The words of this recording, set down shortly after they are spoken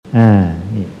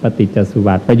นี่ปฏิจจสุบ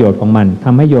าทประโยชน์ของมันท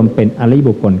ำให้โยมเป็นอริย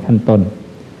บุคคลขั้นต้น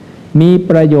มี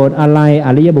ประโยชน์อะไรอ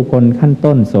ริยบุคคลขั้น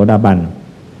ต้นโสดาบัน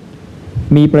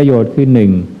มีประโยชน์คือหนึ่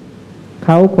งเข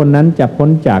าคนนั้นจะพ้น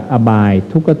จากอบาย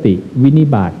ทุกติวินิ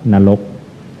บาตนรก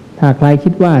ถ้าใครคิ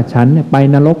ดว่าฉันไป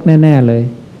นรกแน่ๆเลย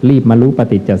รีบมารู้ป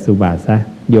ฏิจจสุบาทซะ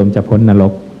โยมจะพ้นนร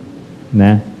กน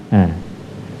ะ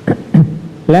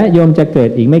และโยมจะเกิด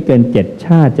อีกไม่เกิน7 ช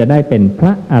าติจะได้เป็นพร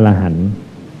ะอรหันต์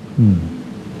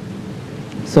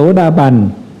โสดาบัน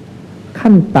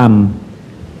ขั้นต่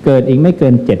ำเกิดอีกไม่เกิ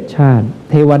น7 ชาติ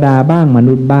เทวดาบ้างม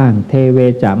นุษย์บ้างเทเว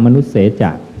จะมนุษย์เสจ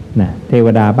ะนะเทว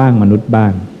ดาบ้างมนุษย์บ้า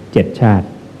ง7 ชาติ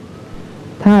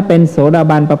ถ้าเป็นโสดา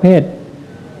บันประเภท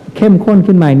เข้มข้น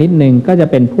ขึ้นมานิดนึงก็จะ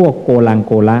เป็นพวกโกลังโ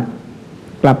กละ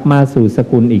กลับมาสู่ส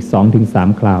กุลอีก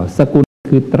 2-3 คราวสกุล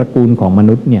คือตระกูลของม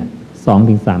นุษย์เนี่ย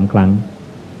 2-3 ครั้ง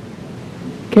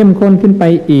เข้มข้นขึ้นไป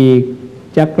อีก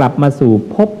จะกลับมาสู่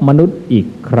ภพมนุษย์อีก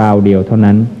คราวเดียวเท่า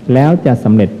นั้นแล้วจะส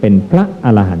ำเร็จเป็นพระอ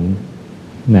รหันต์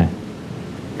นะ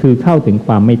คือเข้าถึงค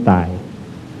วามไม่ตาย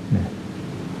นะ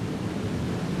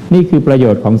นี่คือประโย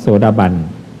ชน์ของโสดาบัน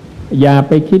อย่าไ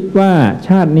ปคิดว่าช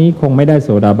าตินี้คงไม่ได้โส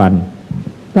ดาบัน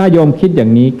ถ้าโยมคิดอย่า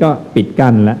งนี้ก็ปิด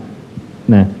กั้นแล้ว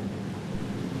นะ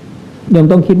โยม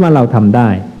ต้องคิดว่าเราทำได้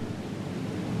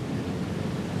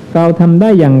เราทำได้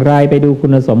อย่างไรไปดูคุ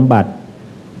ณสมบัติ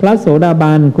พระโสดา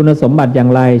บันคุณสมบัติอย่าง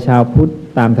ไรชาวพุทธ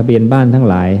ตามทะเบียนบ้านทั้ง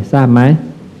หลายทราบไหม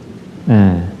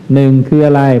หนึ่งคืออ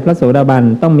ะไรพระโสดาบัน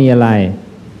ต้องมีอะไร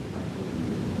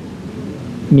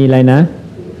มีอะไรนะ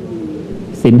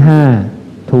ศีล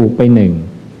 5ถูกไป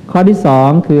1ข้อที่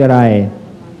2คืออะไร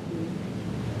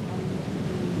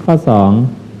ข้อ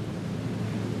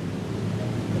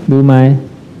2ดูไหม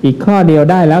อีกข้อเดียว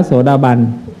ได้แล้วโสดาบัน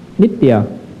นิดเดียว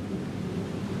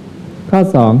ข้อ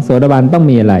2โสดาบันต้อง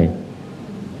มีอะไร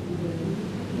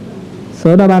โส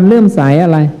ดาบันเริ่มสายอะ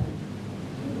ไร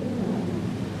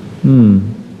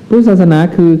พุทธศาสนา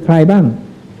คือใครบ้าง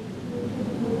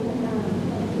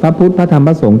พระพุทธพระธรรมพ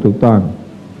ระสงฆ์ถูกต้อง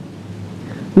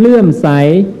เลื่อมใส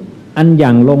อันอย่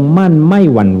างลงมั่นไม่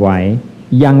หวั่นไหว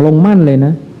อย่างลงมั่นเลยน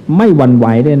ะไม่หวั่นไหว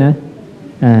ด้วยนะ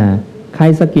ใคร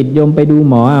สะกิดโยมไปดู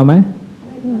หมอเอาไหม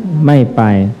ไม่ไ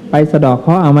ปสะเดาะเค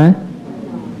ราะห์เอาไหม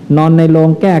นอนในโรง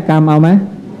แก้กรรมเอาไหม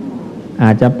อ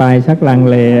าจจะไปชักลัง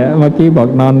เลเมื่อกี้บอก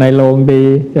นอนในโรงดี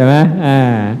ใช่ไหม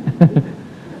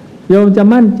โยมจะ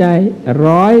มั่นใจ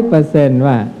 100%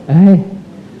 ว่า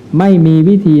ไม่มี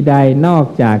วิธีใดนอก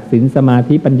จากศีลสมา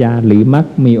ธิปัญญาหรือมรรค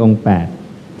มีองค์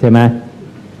8ใช่ไหม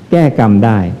แก้กรรมไ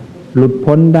ด้หลุด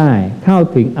พ้นได้เข้า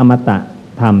ถึงอมตะ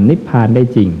ธรรมนิพพานได้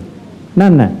จริง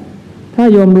นั่นน่ะถ้า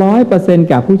โยม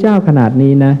 100% กับผู้เจ้าขนาด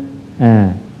นี้นะ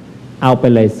เอาไป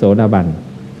เลยโสดาบัน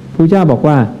ผู้เจ้าบอก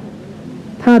ว่า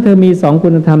ถ้าเธอมี2คุ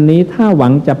ณธรรมนี้ถ้าหวั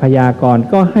งจะพยากรณ์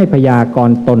ก็ให้พยากร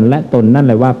ณ์ตนและตนนั่น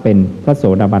เลยว่าเป็นพระโส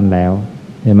ดาบันแล้ว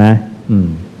เห็นไหม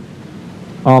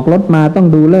ออกรถมาต้อง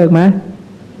ดูเลิกไหม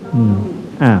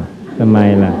ทำไม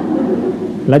ล่ะ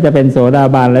แล้วจะเป็นโสดา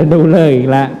บันแล้วดูเลิกอีก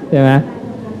แล้วใช่ไหม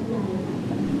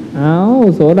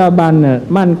โสดาบันน่ะ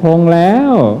มั่นคงแล้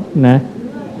วนะ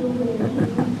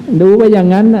ดูไปอย่าง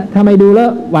นั้นนะถ้าไม่ดูแล้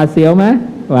วหวาดเสียวไหม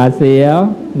หวาดเสียว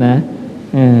นะ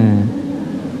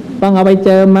ต้องเอาไปเ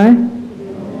จิมไหม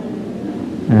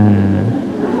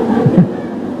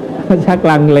ชัก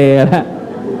ลังเลแล้ว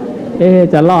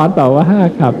จะรอดต่อว่า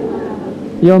ครับ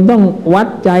โยมต้องวัด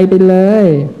ใจไปเลย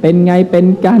เป็นไงเป็น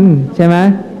กันใช่ไหม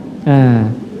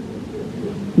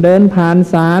เดินผ่าน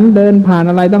ศาลเดินผ่าน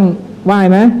อะไรต้องไหว้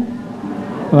ไหม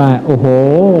ว่าโอ้โห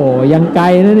ยังไกล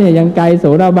นะเนี่ยยังไกลโส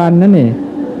ดาบันนั่นนี่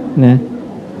นะ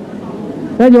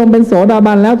ถ้าโยมเป็นโสดา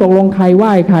บันแล้วตกลงใครไห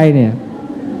ว้ใครเนี่ย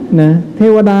นะเท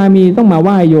วดามีต้องมาไห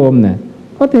ว้โยมนะ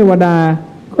เพราะเทวดา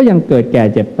ก็ยังเกิดแก่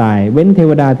เจ็บตายเว้นเท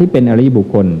วดาที่เป็นอริยบุค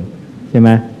คลใช่ไหม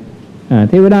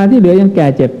เทวดาที่เหลือยังแก่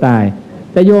เจ็บตาย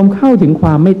แต่โยมเข้าถึงคว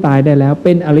ามไม่ตายได้แล้วเ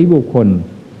ป็นอริยบุคคล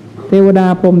เทวดา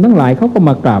พรหมทั้งหลายเขาก็ม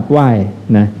ากราบไหว้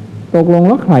นะตกลงแ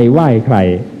ล้วใครไหว้ใคร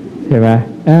ใช่ไหม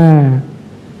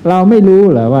เราไม่รู้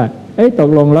เหรอว่าตก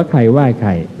ลงแล้วใครไหว้ใคร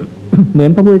เหมือ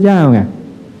นพระพุทธเจ้าไง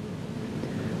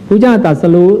พระเจ้าตรัส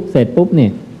รู้เสร็จปุ๊บเนี่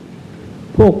ย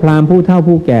พวกพราหมณ์ผู้เฒ่า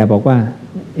ผู้แก่บอกว่า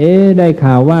ได้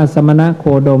ข่าวว่าสมณะโค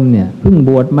ดมเนี่ยเพิ่งบ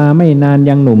วชมาไม่นาน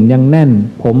ยังหนุ่มยังแน่น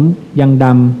ผมยังด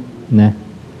ำนะ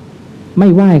ไม่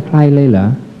ไหว้ใครเลยเหรอ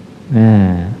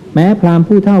แม้พราหมณ์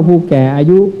ผู้เฒ่าผู้แก่อา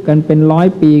ยุกันเป็น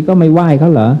100 ปีก็ไม่ไหว้เขา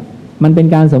เหรอมันเป็น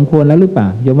การสมควรแล้วหรือเปล่า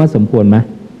โยมว่าสมควรไหม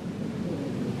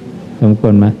สมคว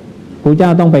รไหมพระเจ้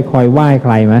าต้องไปคอยไหว้ใค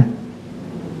รไหม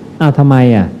ทำไม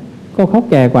ก็เขา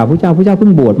แก่กว่าพระเจ้าเพิ่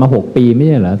งบวชมา6 ปีไม่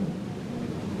ใช่เหรอ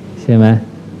ใช่ไหม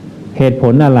เหตุผ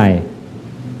ลอะไร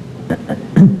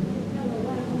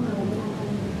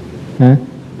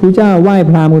พ พระเจ้าไหว้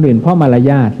พราหมณ์คนอื่นเพราะมาร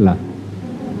ยาทเหรอ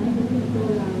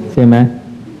ใช่ไหม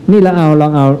นี่เราลอ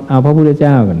งเอาพระพุทธเ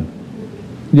จ้ากัน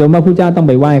โยมว่าพระเจ้าต้อง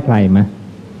ไปไหว้ใครไหม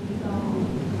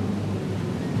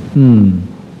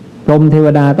พรหมเทว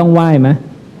ดาต้องไหว้ไหม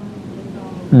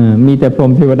มีแต่พรห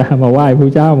มเทวดามาไหว้พระ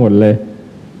เจ้าหมดเลย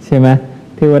ใช่ไหม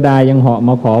เทวดายังเหาะม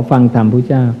าขอฟังธรรมพระ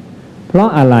เจ้าเพราะ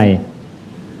อะไร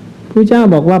พระเจ้า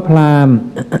บอกว่าพราหมณ์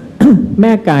แ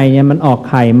ม่ไก่เนี่ยมันออก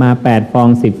ไข่มา8 ฟอง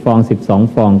10 ฟอง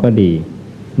12 ฟองก็ดี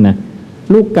นะ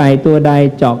ลูกไก่ตัวใด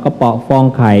เจาะกระเปาะฟอง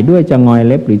ไข่ด้วยจะงอย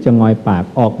เล็บหรือจะงอยปาก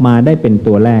ออกมาได้เป็น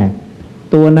ตัวแรก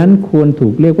ตัวนั้นควรถู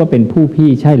กเรียกว่าเป็นผู้พี่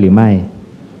ใช่หรือไม่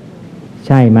ใ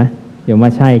ช่ไหมเดี๋ยวมา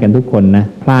ใช่กันทุกคนนะ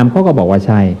พราหมณ์เขาก็บอกว่า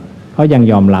ใช่เขายัง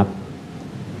ยอมรับ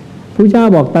พระเจ้า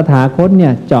บอกตถาคตเนี่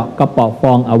ยเจาะกระเปาะฟ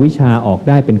องอวิชชาออก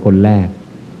ได้เป็นคนแรก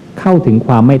เข้าถึงค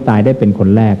วามไม่ตายได้เป็นคน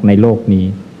แรกในโลกนี้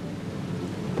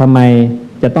ทำไม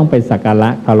จะต้องไปสักการะ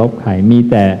เคารพใครมี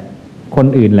แต่คน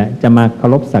อื่นแหละจะมาเคา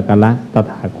รพสักการะต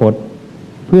ถาคต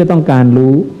เพื่อต้องการ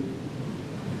รู้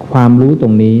ความรู้ตร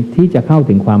งนี้ที่จะเข้า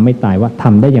ถึงความไม่ตายว่าท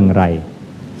ำได้อย่างไร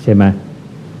ใช่ไหม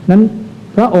นั้น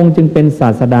พระองค์จึงเป็นศา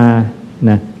สดา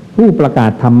นะผู้ประกา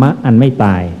ศธรรมะอันไม่ต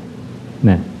าย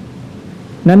นะ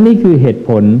นั้นนี่คือเหตุผ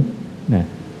ลนะ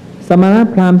สมณ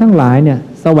พราหมณ์ทั้งหลายเนี่ย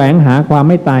แสวงหาความ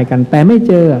ไม่ตายกันแต่ไม่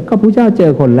เจอก็พระเจ้าเจ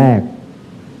อคนแรก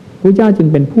พระเจ้าจึง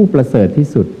เป็นผู้ประเสริฐที่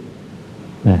สุด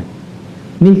นะ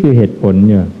นี่คือเหตุผลเ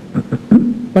นี่ย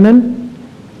เพราะนั้น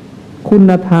คุ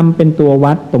ณธรรมเป็นตัว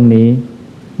วัดตรงนี้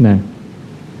นะ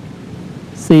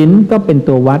ศีลก็เป็น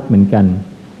ตัววัดเหมือนกัน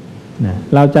นะ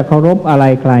เราจะเคารพอะไร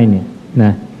ใครเนี่ยน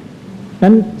ะ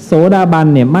นั้นโสดาบัน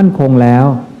เนี่ยมั่นคงแล้ว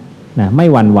นะไม่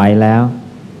หวั่นไหวแล้ว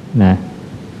นะ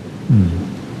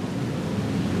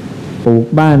ปลูก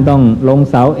บ้านต้องลง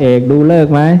เสาเอกดูฤก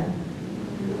ษ์ไหม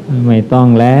ไม่ต้อง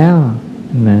แล้ว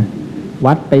นะ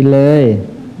วัดไปเลย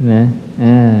นะ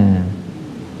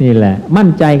นี่แหละมั่น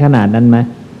ใจขนาดนั้นไหม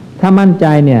ถ้ามั่นใจ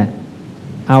เนี่ย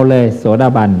เอาเลยโสดา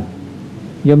บัน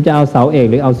โยมจะเอาเสาเอก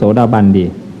หรือเอาโสดาบันดี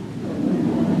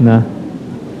นะ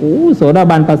โสดา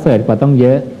บันประเสริฐกว่าต้องเย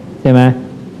อะใช่ไหม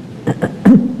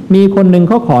มีคนหนึ่งเ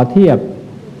ขาขอเทียบ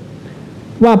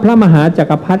ว่าพระมหาจั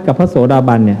กรพรรดิกับพระโสดา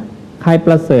บันเนี่ยใครป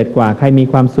ระเสริฐกว่าใครมี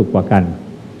ความสุขกว่ากัน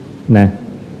นะ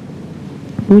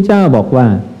พระเจ้าบอกว่า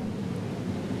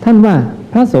ท่านว่า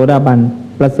พระโสดาบัน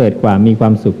ประเสริฐกว่ามีควา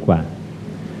มสุขกว่า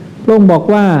พระองค์บอก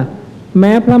ว่าแ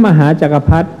ม้พระมหาจักรพ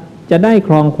รรดิจะได้ค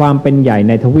รองความเป็นใหญ่ใ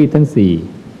นทวีปทั้งสี่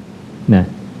นะ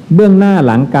เบื้องหน้าห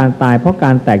ลังการตายเพราะก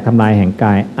ารแตกทำลายแห่งก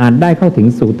ายอาจได้เข้าถึง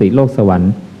สุคติโลกสวรร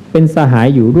ค์เป็นสหาย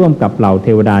อยู่ร่วมกับเหล่าเท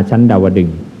วดาชั้นดาวดึง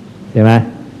ส์ใช่ไหม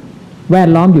แวด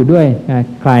ล้อมอยู่ด้วย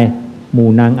ใครหมู่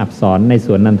นางอัปสรในส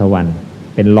วนนันทวัน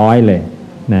เป็นร้อยเลย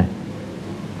นะ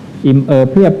อิ่ม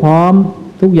เพียบพร้อม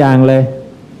ทุกอย่างเลย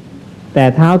แต่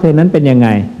เท้าเธอนั้นเป็นยังไง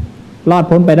รอด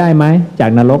พ้นไปได้ไหมจาก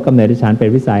นรกกำเนิดดิฉันเป็น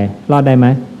วิสัยรอดได้ไหม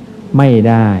ไม่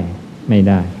ได้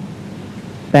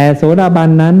แต่โสดาบัน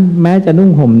นั้นแม้จะนุ่ง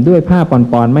ห่มด้วยผ้าป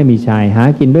อนๆไม่มีชายหา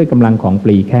กินด้วยกำลังของป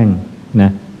ลีแข้งน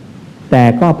ะแต่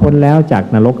ก็พ้นแล้วจาก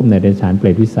นรกกำเนิดเดรัจฉานเปร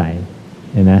ตวิสัย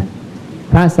เห็นนะ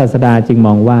พระศาสดาจึงม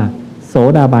องว่าโส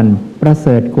ดาบันประเส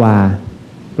ริฐกว่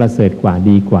า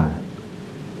ดีกว่า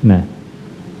นะ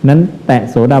นั้นแตะ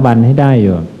โสดาบันให้ได้อ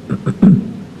ยู่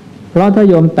เพราะถ้า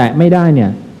โยมแตะไม่ได้เนี่ย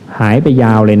หายไปย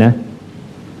าวเลยนะ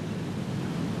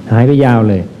หายไปยาว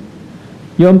เลย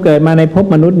โยมเกิดมาในภพ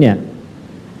มนุษย์เนี่ย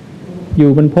อยู่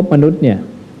บนภพมนุษย์เนี่ย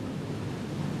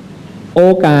โอ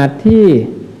กาสที่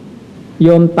โย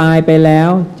มตายไปแล้ว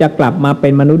จะกลับมาเป็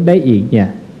นมนุษย์ได้อีกเนี่ย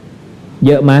เ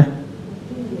ยอะไหม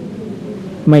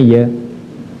ไม่เยอะ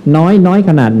น้อย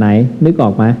ขนาดไหนนึกออ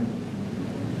กไหม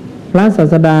พระศา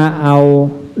สดาเอา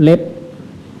เล็บ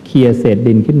เขี่ยเศษ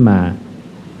ดินขึ้นมา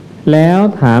แล้ว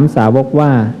ถามสาวกว่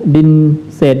าดิน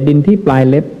เศษดินที่ปลาย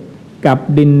เล็บกับ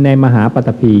ดินในมหาปฐ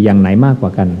พีอย่างไหนมากกว่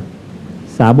ากัน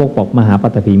สาวกบอกมหาป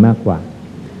ฐพีมากกว่า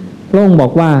พระองค์บอ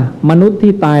กว่ามนุษย์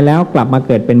ที่ตายแล้วกลับมาเ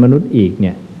กิดเป็นมนุษย์อีกเ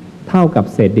นี่ยเท่ากับ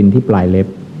เศษดินที่ปลายเล็บ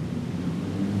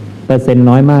เปอร์เซ็นต์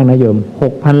น้อยมากนะโยม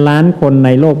 6,000 ล้านคนใน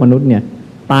โลกมนุษย์เนี่ย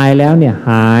ตายแล้วเนี่ยห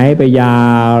ายไปยา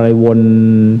วเลยวน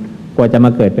กว่าจะม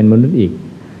าเกิดเป็นมนุษย์อีก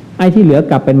ไอ้ที่เหลือ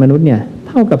กลับเป็นมนุษย์เนี่ย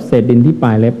เท่ากับเศษดินที่ปล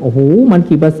ายเล็บโอ้โหมัน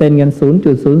กี่เปอร์เซ็นต์กัน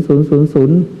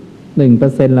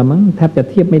 0.0001% ละมั้งแทบจะ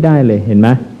เทียบไม่ได้เลยเห็นไหม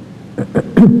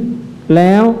แ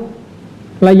ล้ว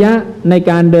ระยะใน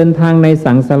การเดินทางใน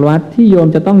สังสารวัฏที่โยม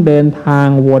จะต้องเดินทาง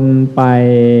วนไป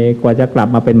กว่าจะกลับ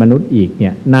มาเป็นมนุษย์อีกเนี่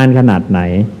ยนานขนาดไหน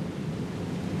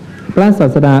พระศา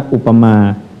สดาอุปมา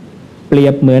เปรีย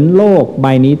บเหมือนโลกใบ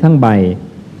นี้ทั้งใบ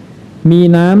มี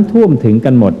น้ำท่วมถึง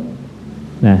กันหมด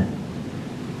นะ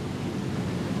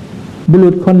บุรุ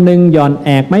ษคนหนึ่งหย่อนแอ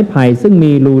กไม้ไผ่ซึ่ง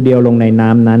มีรูเดียวลงในน้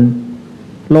ำนั้น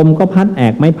ลมก็พัดแอ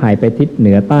กไม้ไผ่ไปทิศเห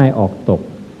นือใต้ออกตก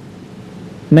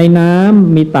ในน้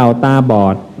ำมีเต่าตาบอ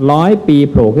ด100 ปี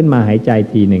โผล่ขึ้นมาหายใจ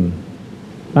ทีหนึ่ง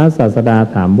พระศาสดา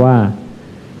ถามว่า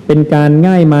เป็นการ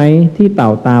ง่ายไหมที่เต่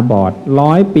าตาบอด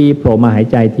100 ปีโผล่มาหาย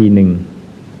ใจทีหนึ่ง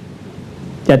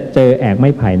จะเจอแอกไม้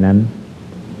ไผ่นั้น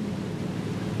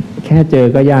แค่เจอ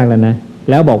ก็ยากแล้วนะ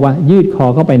แล้วบอกว่ายืดคอ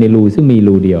เข้าไปในรูซึ่งมี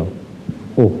รูเดียว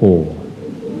โอ้โห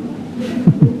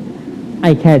ไ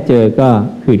อ้แค่เจอก็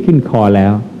ขืดขึ้นคอแล้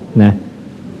วนะ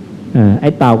ไอ้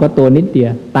เต่าก็ตัวนิดเดีย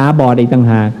วตาบอดอีกต่าง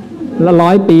หากแล้ว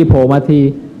100 ปีโผล่มาที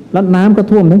แล้วน้ำก็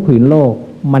ท่วมทั้งผืนโลก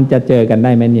มันจะเจอกันไ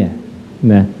ด้ไหมเนี่ย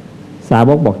นะสาว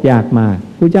กบอกยากมาก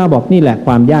พระเจ้าบอกนี่แหละค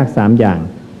วามยาก3 อย่าง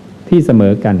ที่เสม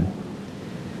อกัน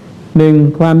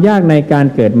 1. ความยากในการ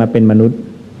เกิดมาเป็นมนุษย์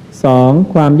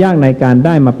 2. ความยากในการไ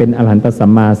ด้มาเป็นอรหันตสั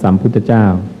มมาสัมพุทธเจ้า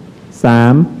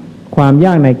 3. ความย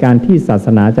ากในการที่ศาส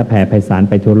นาจะแผ่ไพศาล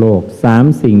ไปทั่วโลก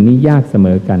3 สิ่งนี้ยากเสม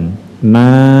อกันน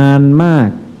านมาก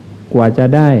กว่าจะ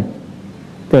ได้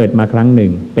เกิดมาครั้งหนึ่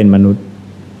งเป็นมนุษย์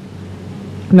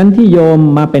นั้นที่โยม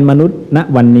มาเป็นมนุษย์ณ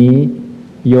วันนี้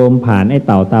โยมผ่านไอ้เ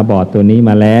ต่าตาบอดตัวนี้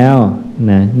มาแล้ว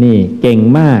นะนี่เก่ง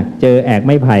มากเจอแอกไ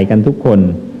ม้ไผ่กันทุกคน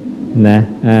นะ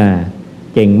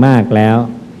เก่งมากแล้ว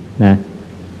นะ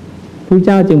พระเ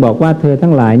จ้าจึงบอกว่าเธอ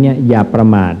ทั้งหลายเนี่ยอย่าประ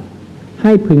มาทใ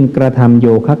ห้พึงกระทำโย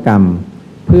คะกรรม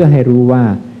เพื่อให้รู้ว่า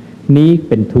นี้เ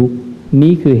ป็นทุกข์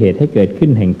นี้คือเหตุให้เกิดขึ้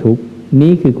นแห่งทุกข์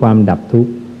นี้คือความดับทุก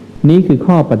ข์นี้คือ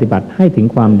ข้อปฏิบัติให้ถึง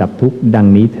ความดับทุกข์ดัง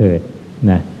นี้เถิด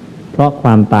นะเพราะคว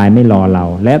ามตายไม่รอเรา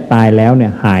และตายแล้วเนี่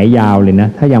ยหายยาวเลยนะ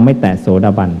ถ้ายังไม่แตะโสด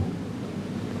าบัน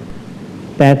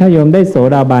แต่ถ้าโยมได้โส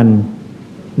ดาบัน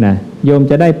นะโยม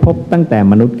จะได้พบตั้งแต่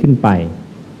มนุษย์ขึ้นไป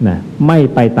นะไม่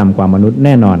ไปต่ำกว่ามนุษย์แ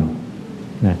น่นอน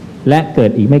นะและเกิด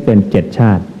อีกไม่เกิน7 ช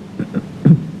าติ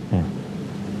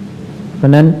เพรา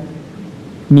ะนั้น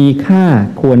มีค่า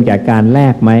ควรแก่การแล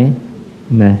กไหม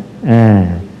นะ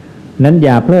นั้นอ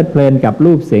ย่าเพลิดเพลินกับ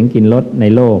รูปเสียงกลิ่นรสใน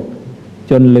โลก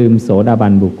จนลืมโสดาบั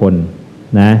นบุคคล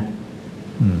นะ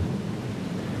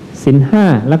ศีล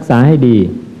 5รักษาให้ดี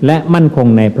และมั่นคง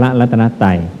ในพระรัตนต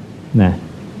รัยนะ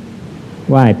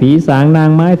ไหว้ผีสางนาง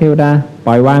ไม้เทวดาป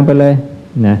ล่อยวางไปเลย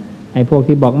นะไอ้พวก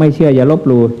ที่บอกไม่เชื่ออย่าลบห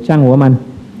ลู่ช่างหัวมัน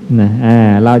นะ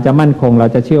เราจะมั่นคงเรา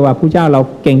จะเชื่อว่าพระเจ้าเรา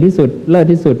เก่งที่สุดเลิศ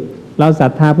ที่สุดเราศรั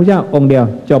ทธาพระเจ้าองค์เดียว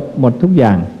จบหมดทุกอย่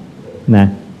างนะ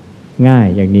ง่าย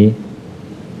อย่างนี้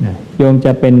นะโยมจ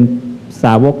ะเป็นส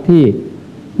าวกที่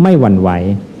ไม่หวั่นไหว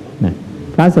นะ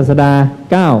พระศาสดา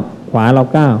ก้าวขวาเรา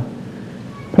ก้าว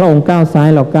พระองค์ก้าวซ้าย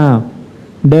เราก้าว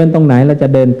เดินตรงไหนเราจะ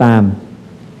เดินตาม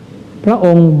พระอ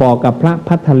งค์บอกกับพระ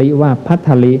พัทธลิว่าพัทธ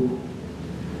ลิ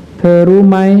เธอรู้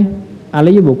ไหมอ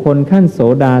ริยบุคคลขั้นโส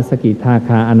ดาสกิทาค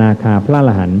าอนาคาพระอร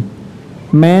หันต์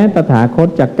แม้ตถาคต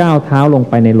จะก้าวเท้าลง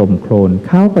ไปในหล่มโคลนเ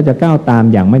ขาก็จะก้าวตาม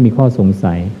อย่างไม่มีข้อสง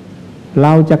สัยเร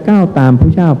าจะก้าวตามพร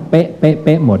ะเจ้าเป๊ะเป๊ะเ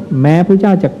ป๊ะหมดแม้พระเจ้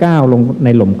าจะก้าวลงใน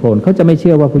หล่มโคลนเขาจะไม่เ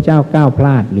ชื่อว่าพระเจ้าก้าวพล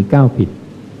าดหรือก้าวผิด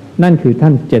นั่นคือท่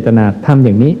านเจตนาทำอ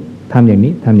ย่างนี้ทำอย่าง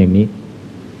นี้ทำอย่างนี้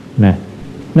นะ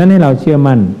นั่นให้เราเชื่อ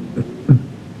มั่น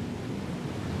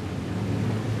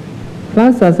พระ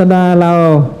ศาสดาเรา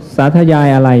สาธยาย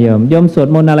อะไรโยมสวด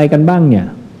มนต์อะไรกันบ้างเนี่ย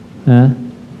ฮะ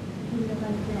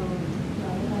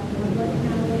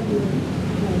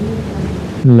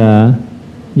เหรอ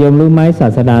โยมรู้ไหมศา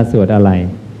สดาสวดอะไร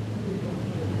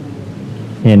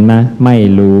เห็นไหมไม่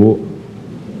รู้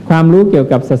ความรู้เกี่ยว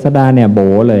กับศาสดาเนี่ยโบ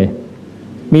เลย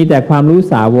มีแต่ความรู้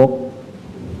สาวก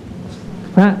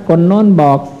พระคนโน้นบ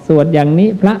อกสวดอย่างนี้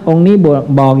พระองค์นี้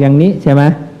บอกอย่างนี้ใช่ไหม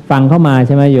ฟังเข้ามาใ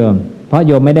ช่ไหมโยมเพราะโ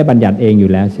ยมไม่ได้บัญญัติเองอยู่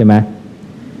แล้วใช่ไหม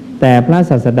แต่พระ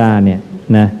ศาสดาเนี่ย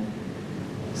นะ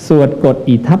สวดกฎ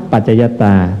อิทัปปัจจยต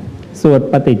าสวด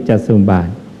ปฏิจจสมุปบาท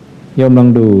โยมลอง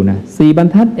ดูนะ4 บรร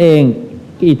ทัดเอง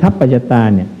อิทัปปัจจยตา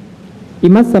เนี่ยอิ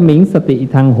มัสสมิงสติอิ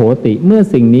ทังโหติเมื่อ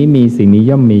สิ่งนี้มีสิ่งนี้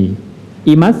ย่อมมี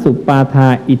อิมัสสุปาทา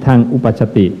อิทังอุปัชช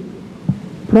ติ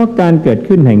เพราะการเกิด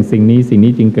ขึ้นแห่งสิ่งนี้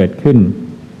จึงเกิดขึ้น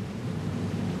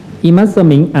อิมัสส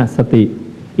มิงอสติ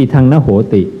อิทังนโห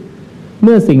ติเ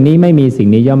มื่อสิ่งนี้ไม่มีสิ่ง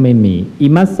นี้ย่อมไม่มีอิ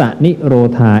มัสสะนิโร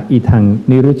ธาอิทัง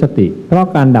นิรุชติเพราะ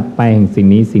การดับไปแห่งสิ่ง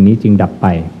นี้จึงดับไป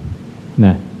น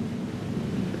ะ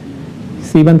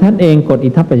4 บรรทัดเองกฎอิ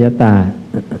ทัปปัจจยตา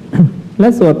และ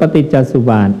สวดปฏิจจสมุป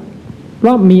บาทเพร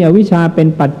าะมีอวิชชาเป็น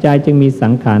ปัจจัยจึงมีสั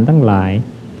งขารทั้งหลาย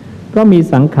เพราะมี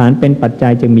สังขารเป็นปัจจั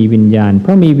ยจึงมีวิญญาณเพ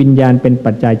ราะมีวิญญาณเป็น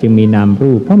ปัจจัยจึงมีนาม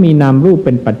รูปเพราะมีนามรูปเ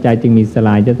ป็นปัจจัยจึงมีสล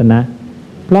ายตนะ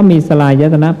เพราะมีสลาย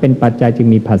ตนะเป็นปัจจัยจึง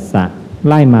มีผัสสะ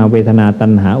ไล่มาเวทนาตั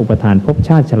ณหาอุปทานภพช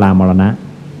าติชรามรณะ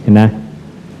เห็นนะ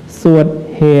สวด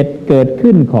เหตุเกิด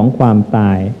ขึ้นของความต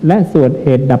ายและสวดเห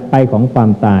ตุดับไปของความ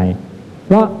ตายเ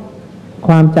พราะค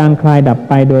วามจางคลายดับ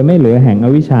ไปโดยไม่เหลือแห่งอ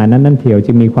วิชชานั้นเถียว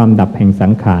จึงมีความดับแห่งสั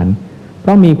งขาร เพ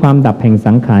ราะมีความดับแห่ง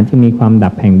สังขารจึงมีความดั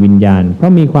บแห่งวิญญาณเพรา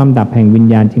ะมีความดับแห่งวิญ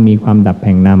ญาณจึงมีความดับแ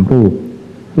ห่งนามรูป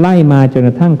ไล่มาจนก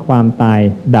ระทั่งความตาย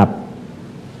ดับ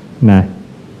นะ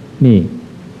นี่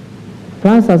พร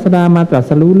ะศาสดามาตรั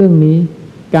สรู้เรื่องนี้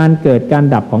การเกิดการ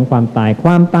ดับของความตายคว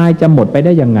ามตายจะหมดไปไ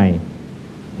ด้ยังไง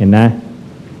เห็นนะ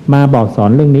มาบอกสอน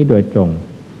เรื่องนี้โดยตรง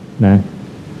นะ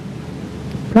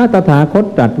พระตถาคต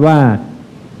ตรัสว่า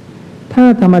ถ้า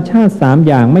ธรรมชาติ3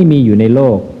อย่างไม่มีอยู่ในโล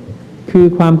กคือ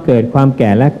ความเกิดความแก่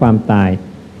และความตาย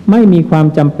ไม่มีความ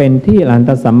จำเป็นที่อรหันต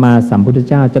สัมมาสัมพุทธ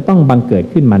เจ้าจะต้องบังเกิด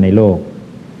ขึ้นมาในโลก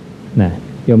นะ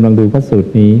โยมลองดูพระสูต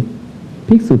รนี้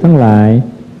ภิกษุทั้งหลาย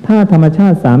ถ้าธรรมชา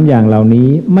ติ3อย่างเหล่านี้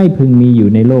ไม่พึงมีอยู่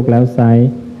ในโลกแล้วไซร้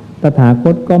ตถาค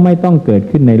ตก็ไม่ต้องเกิด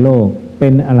ขึ้นในโลกเป็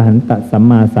นอรหันตสัม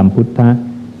มาสัมพุทธะ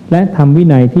และธรรมวิ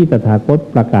นัยที่ตถาคต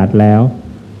ประกาศแล้ว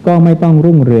ก็ไม่ต้อง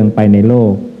รุ่งเรืองไปในโล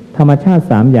กธรรมชาติ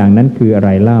3อย่างนั้นคืออะไร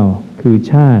เล่าคือ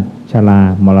ชาติชรา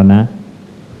มรณะ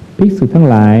ภิกษุทั้ง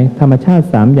หลายธรรมชาติ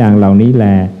3อย่างเหล่านี้แล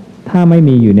ถ้าไม่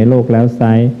มีอยู่ในโลกแล้วไซ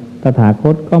ร้ตถาค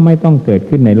ตก็ไม่ต้องเกิด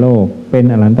ขึ้นในโลกเป็น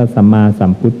อรหันตสัมมาสั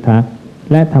มพุทธะ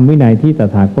และธรรมวินัยที่ต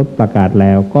ถาคตประกาศแ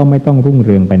ล้วก็ไม่ต้องรุ่งเ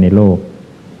รืองไปในโลก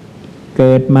เ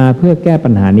กิดมาเพื่อแก้ปั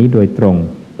ญหานี้โดยตรง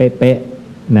เป๊ะ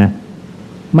ๆนะ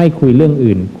ไม่คุยเรื่อง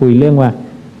อื่นคุยเรื่องว่า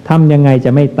ทำยังไงจ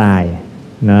ะไม่ตาย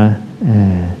นะ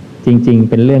จริงๆ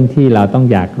เป็นเรื่องที่เราต้อง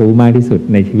อยากรู้มากที่สุด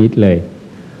ในชีวิตเลย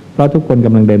เพราะทุกคนก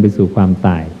ำลังเดินไปสู่ความต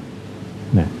าย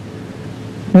นะ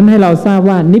นั้นให้เราทราบ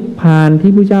ว่านิพพาน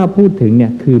ที่พระเจ้าพูดถึงเนี่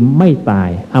ยคือไม่ตาย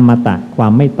อมตะควา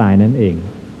มไม่ตายนั่นเอง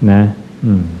นะ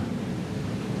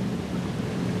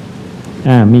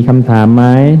มีคำถามไหม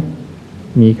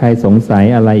มีใครสงสัย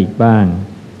อะไรอีกบ้าง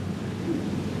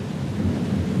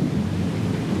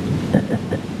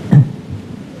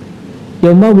โย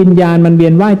มว่าวิญญาณมันเวี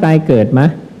ยนว่ายตายเกิดไหม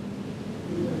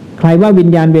ใครว่าวิญ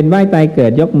ญาณเวียนว่ายตายเกิ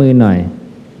ดยกมือหน่อย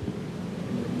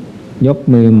ยก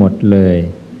มือหมดเลย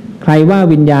ใครว่า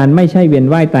วิญญาณไม่ใช่เวียน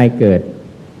ว่ายตายเกิด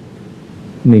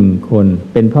1 คน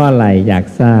เป็นเพราะอะไรอยาก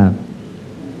ทราบ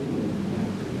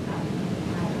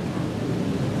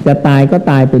จะตายก็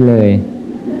ตายไปเลย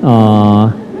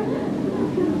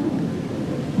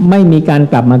ไม่มีการ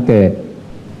กลับมาเกิด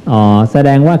แสด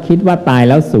งว่าคิดว่าตาย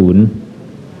แล้วศูนย์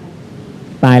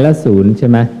ตายแล้วศูนย์ใช่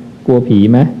ไหมกลัวผี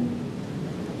ไหม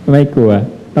ไม่กลัว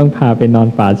ต้องพาไปนอน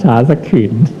ป่าช้าสักคื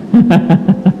น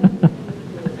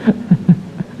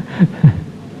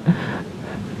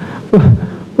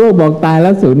พวกบอกตายแล้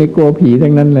วศูนย์นี่กลัวผี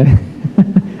ทั้งนั้นเลย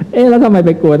แล้วทำไมไ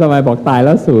ปกลัวทำไมบอกตายแ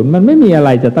ล้วศูนย์มันไม่มีอะไร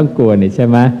จะต้องกลัวนี่ใช่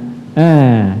ไหม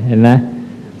เห็นนะ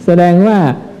แสดงว่า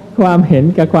ความเห็น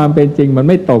กับความเป็นจริงมัน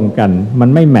ไม่ตรงกันมัน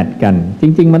ไม่แมทกันจ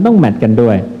ริงๆมันต้องแมทกันด้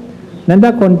วยนั้นถ้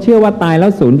าคนเชื่อว่าตายแล้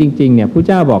วศูนย์จริงๆเนี่ยพระ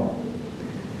เจ้าบอก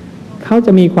เขาจ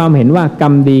ะมีความเห็นว่ากร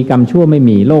รมดีกรรมชั่วไม่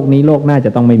มีโลกนี้โลกหน้าจะ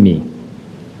ต้องไม่มี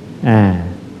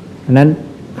นั้น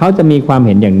เขาจะมีความเ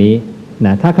ห็นอย่างนี้น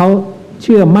ะถ้าเขาเ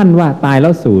ชื่อมั่นว่าตายแล้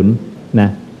วศูนย์นะ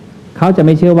เขาจะไ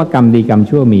ม่เชื่อว่ากรรมดีกรรม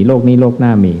ชั่วมีโลกนี้โลกหน้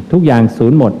ามีทุกอย่างศู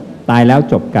นย์หมดตายแล้ว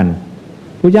จบกัน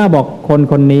พระเจ้าบอกคน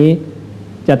คนนี้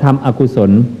จะทำอกุศ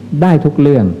ลได้ทุกเ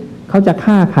รื่องเขาจะ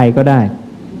ฆ่าใครก็ได้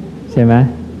ใช่ไหม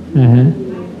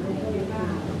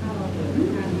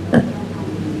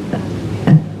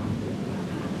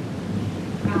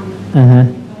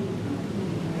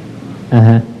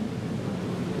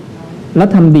แล้ว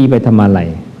ทำดีไปทำอะไร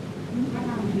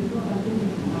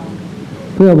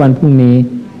เพื่อวันพรุ่งนี้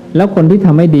แล้วคนที่ท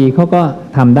ำไม่ดีเขาก็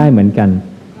ทำได้เหมือนกัน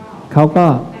เขาก็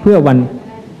เพื่อวัน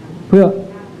เพื่อ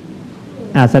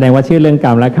แสดงว่าชื่อเรื่องกร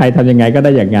รมแล้วใครทำยังไงก็ไ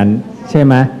ด้อย่างนั้นใช่ไ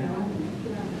หม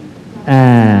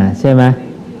ใช่ไหม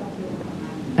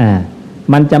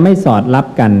มันจะไม่สอดรับ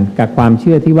กันกับความเ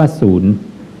ชื่อที่ว่าศูนย์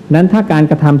นั้นถ้าการ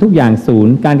กระทำทุกอย่างศูน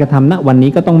ย์การกระทำณวันนี้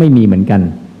ก็ต้องไม่มีเหมือนกัน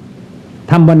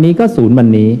ทำวันนี้ก็ศูนย์วัน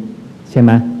นี้ใช่ไห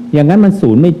มอย่างนั้นมันศู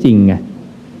นย์ไม่จริงไง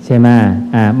ใช่ไหม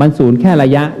มันศูนย์แค่ระ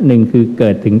ยะหนึ่งคือเกิ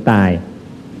ดถึงตาย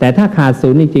แต่ถ้าขาดศู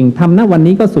นย์จริงๆทำณวัน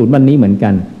นี้ก็ศูนย์วันนี้เหมือนกั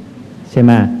นใช่ไห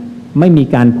มไม่มี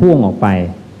การพ่วงออกไป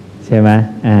ใช่ไหม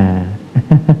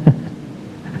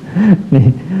นี่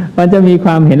มันจะมีค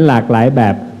วามเห็นหลากหลายแบ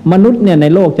บมนุษย์เนี่ยใน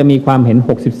โลกจะมีความเห็น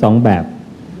62แบบ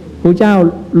พระเจ้า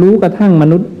รู้กระทั่งม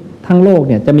นุษย์ทั้งโลก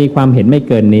เนี่ยจะมีความเห็นไม่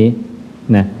เกินนี้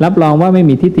นะรับรองว่าไม่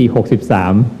มีทิฏฐิ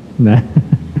63นะ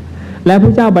และพร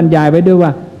ะเจ้าบรรยายไว้ด้วยว่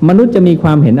ามนุษย์จะมีคว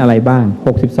ามเห็นอะไรบ้าง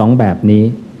62แบบนี้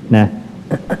นะ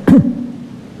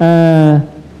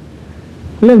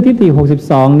เรื่องทิฏฐิ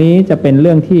62นี้จะเป็นเ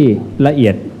รื่องที่ละเอี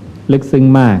ยดลึกซึ้ง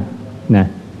มากนะ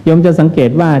โยมจะสังเกต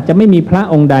ว่าจะไม่มีพระ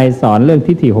องค์ใดสอนเรื่อง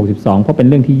ทิฏฐิ62เพราะเป็น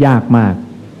เรื่องที่ยากมาก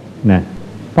นะ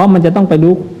เพราะมันจะต้องไป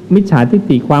รู้มิจฉาทิฏ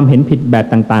ฐิความเห็นผิดแบบ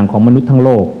ต่างๆของมนุษย์ทั้งโล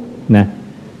กนะ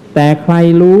แต่ใคร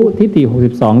รู้ทิฏฐิ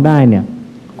62ได้เนี่ย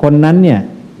คนนั้นเนี่ย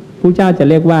ผู้เจ้าจะ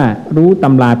เรียกว่ารู้ต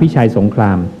ำราพิชัยสงคร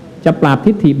ามจะปราบ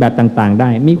ทิฏฐิแบบต่างๆได้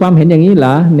มีความเห็นอย่างนี้เหร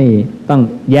อนี่ต้อง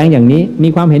แย้งอย่างนี้มี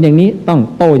ความเห็นอย่างนี้ต้อง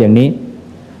โต้อย่างนี้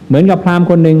เหมือนกับพราหมณ์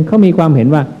คนหนึ่งเขามีความเห็น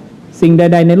ว่าสิ่งใ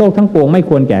ดๆในโลกทั้งปวงไม่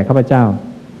ควรแก่ข้าพเจ้า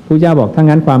ผู้เจ้าบอกถ้า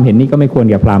งั้นความเห็นนี้ก็ไม่ควร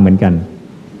แก่พราหมณ์เหมือนกัน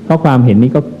เพราะความเห็นนี้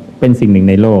ก็เป็นสิ่งหนึ่ง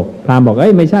ในโลกพราหมณ์บอก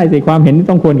ไม่ใช่สิความเห็นนี้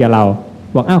ต้องควรแก่เรา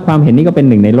บอกความเห็นนี้ก็เป็น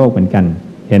หนึ่งในโลกเหมือนกัน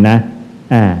เห็นนะ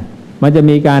มันจะ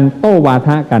มีการโต้วาท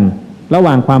ะกันระห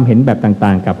ว่างความเห็นแบบต่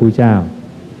างๆกับผู้เจ้า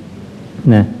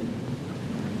นะ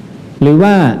หรือ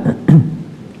ว่า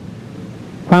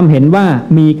ความเห็นว่า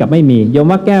มีกับไม่มีโยม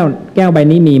ว่าแก้วใบ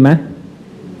นี้มีไหม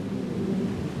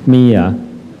มีเหรอ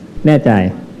แน่ใจ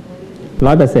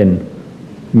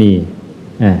 100% มี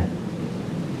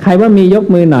ใครว่ามียก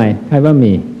มือหน่อยใครว่า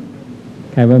มี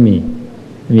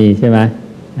ใช่ไหม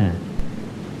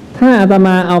ถ้าอาตม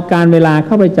าเอาการเวลาเ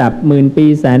ข้าไปจับ10,000 ปี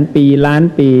แสนปีล้าน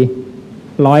ปี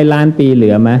100 ล้านปีเหลื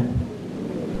อไหม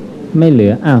ไม่เหลื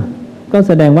อก็แ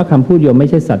สดงว่าคำพูดโยมไม่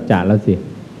ใช่สัจจะแล้วสิ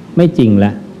ไม่จริงแ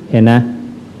ล้วเห็นนะ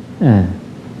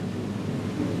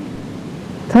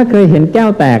ถ้าเคยเห็นแก้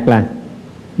วแตกล่ะ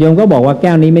โยมก็บอกว่าแ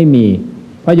ก้วนี้ไม่มี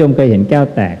เพราะโยมเคยเห็นแก้ว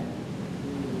แตก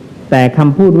แต่ค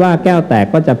ำพูดว่าแก้วแตก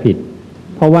ก็จะผิด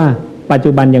เพราะว่าปัจ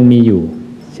จุบันยังมีอยู่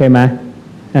ใช่ไหม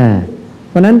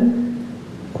เพราะนั้น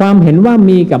ความเห็นว่า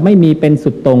มีกับไม่มีเป็นสุ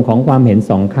ดตรงของความเห็น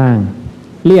สองข้าง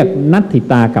เรียกนัตถิ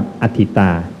ตากับอธิต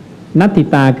านัตถิ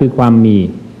ตาคือความมี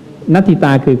นัตถิต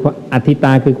าคืออธิต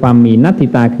าคือความมีนัตถิ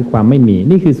ตาคือความไม่มี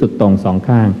นี่คือสุดตรงสอง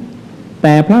ข้างแ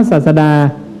ต่พระศาสดา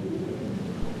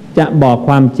จะบอกค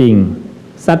วามจริง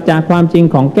สัจจะความจริง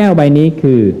ของแก้วใบนี้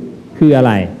คืออะไ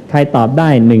รใครตอบได้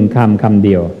1 คำเ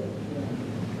ดียว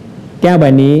แก้วใบ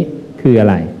นี้คืออะ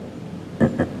ไร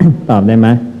ตอบได้ไหม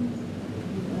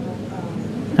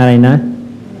อะไรนะ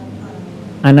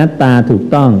อนัตตาถูก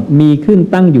ต้องมีขึ้น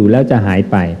ตั้งอยู่แล้วจะหาย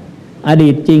ไปอดี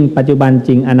ตจริงปัจจุบันจ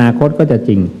ริงอนาคตก็จะจ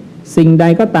ริงสิ่งใด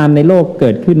ก็ตามในโลกเกิ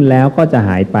ดขึ้นแล้วก็จะห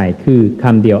ายไปคือค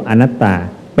ำเดียวอนัตตา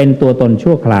เป็นตัวตน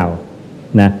ชั่วคราว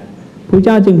นะพระเ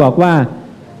จ้าจึงบอกว่า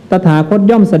ตถาคต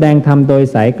ย่อมแสดงธรรมโดย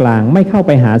สายกลางไม่เข้าไ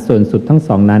ปหาส่วนสุดทั้งส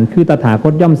องนั้นคือตถาค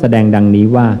ตย่อมแสดงดังนี้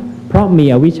ว่าเพราะมี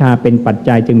อวิชชาเป็นปัจ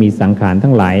จัยจึงมีสังขาร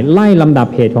ทั้งหลายไล่ลำดับ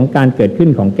เหตุของการเกิดขึ้น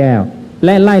ของแก้วแล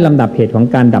ะไล่ลำดับเหตุของ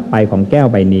การดับไปของแก้ว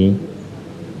ใบนี้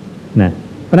นะ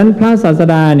เพราะฉะนั้นพระศาส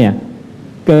ดาเนี่ย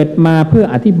เกิดมาเพื่อ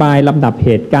อธิบายลำดับเห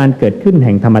ตุการเกิดขึ้นแ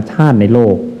ห่งธรรมชาติในโล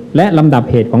กและลำดับ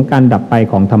เหตุของการดับไป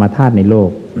ของธรรมชาติในโลก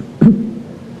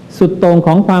สุดตรงข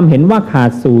องความเห็นว่าขา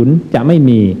ดศูนย์จะไม่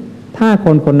มีถ้า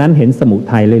คนนั้นเห็นสมุ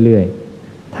ทัยเรื่อย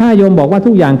ๆถ้าโยมบอกว่า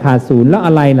ทุกอย่างขาดศูนย์แล้วอ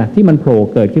ะไรล่ะที่มันโผล่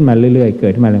เกิดขึ้นมาเรื่อยๆเกิ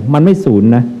ดขึ้นมาเลยมันไม่ศูนย์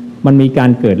นะมันมีการ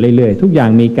เกิดเรื่อยๆทุกอย่าง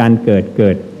มีการเกิ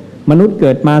ดมนุษย์เ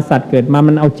กิดมาสัตว์เกิดมา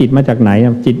มันเอาจิตมาจากไหน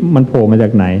จิตมันโผล่มาจา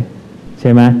กไหนใ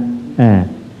ช่ไหม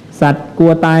สัตว์กลั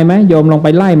วตายไหมโยมลองไป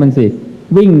ไล่มันสิ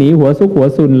วิ่งหนีหัวซุกหัว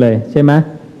ซุนเลยใช่ไหม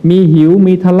มีหิว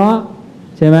มีทะเลาะ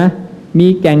ใช่ไหมมี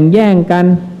แก่งแย่งกัน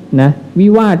นะวิ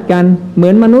วาทกันเหมื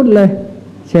อนมนุษย์เลย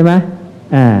ใช่ไหม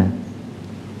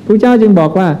พระเจ้าจึงบอ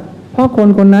กว่าเพราะ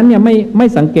คนนั้นเนี่ยไม่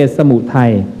สังเกตสมุทั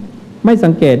ยไม่สั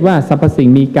งเกตว่าสรรพสิ่ง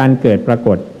มีการเกิดปราก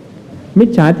ฏมิจ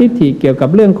ฉาทิฏฐิเกี่ยวกับ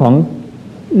เรื่องของ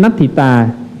นัตถิตา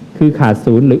คือขาด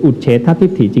ศูนย์หรืออุเฉททิ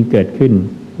ฏฐิจึงเกิดขึ้น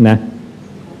นะ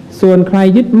ส่วนใคร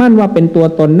ยึดมั่นว่าเป็นตัว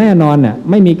ตนแน่นอนน่ะ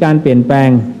ไม่มีการเปลี่ยนแปลง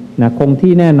นะคง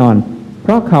ที่แน่นอนเพ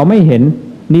ราะเขาไม่เห็น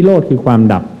นิโรธคือความ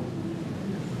ดับ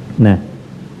นะ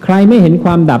ใครไม่เห็นคว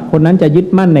ามดับคนนั้นจะยึด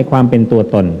มั่นในความเป็นตัว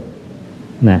ตน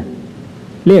นะ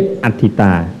เรียกอัตถิต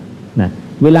านะ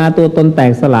เวลาตัวตนแต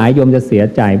กสลายโยมจะเสีย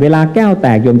ใจเวลาแก้วแต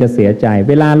กโยมจะเสียใจ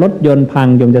เวลารถยนต์พัง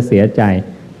โยมจะเสียใจ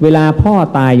เวลาพ่อ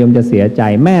ตายโยมจะเสียใจ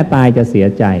แม่ตายจะเสีย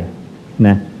ใจน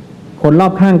ะคนรอ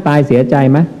บข้างตายเสียใจ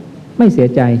ไหมไม่เสีย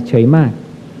ใจเฉยมาก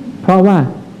เพราะว่า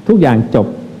ทุกอย่างจบ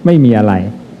ไม่มีอะไร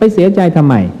ไปเสียใจทำ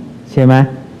ไมใช่ไหม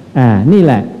นี่แ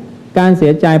หละการเสี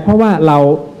ยใจเพราะว่าเรา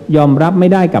ยอมรับไม่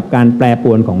ได้กับการแปรปร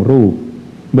วนของรูป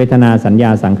เวทนาสัญญา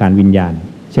สังขารวิญญาณ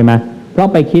ใช่ไหมเพราะ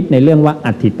ไปคิดในเรื่องว่า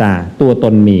อัตถิตาตัวต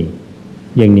นมี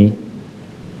อย่างนี้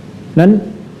นั้น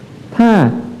ถ้า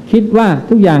คิดว่า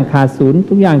ทุกอย่างขาดศูนย์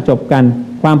ทุกอย่างจบกัน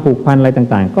ความผูกพันอะไร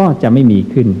ต่างๆก็จะไม่มี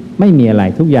ขึ้นไม่มีอะไร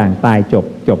ทุกอย่างตาย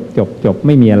จบไ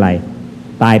ม่มีอะไร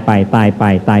ตายไ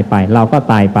ปเราก็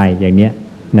ตายไปอย่างเนี้ย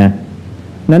นะ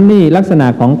นั้นนี่ลักษณะ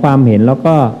ของความเห็นแล้ว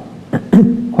ก็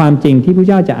ความจริงที่พระ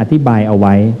เจ้าจะอธิบายเอาไ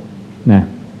ว้นะ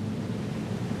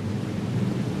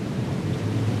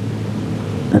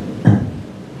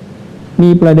มี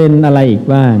ประเด็นอะไรอีก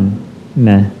บ้าง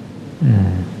นะ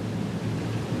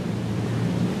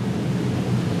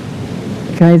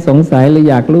ใครสงสัยหรือ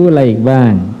อยากรู้อะไรอีกบ้า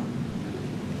ง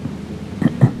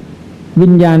วิ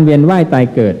ญญาณเวียนว่ายตาย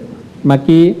เกิดเมื่อ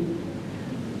กี้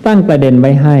ตั้งประเด็นไ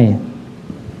ว้ให้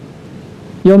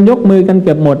โยมยกมือกันเ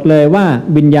กือบหมดเลยว่า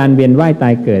วิญญาณเวียนว่ายตา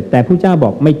ยเกิดแต่ผู้เจ้าบ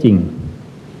อกไม่จริง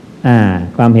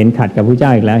ความเห็นขัดกับผู้เจ้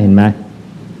าอีกแล้วเห็นไหม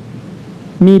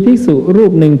มีภิกษุรู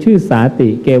ปหนึ่งชื่อสาติ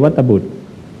เกวัตบุตร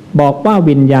บอกว่า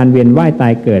วิญญาณเวียนว่ายตา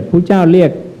ยเกิดผู้เจ้าเรีย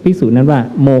กภิกษุนั้นว่า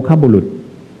โมฆะบุรุษ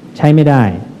ใช้ไม่ได้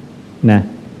นะ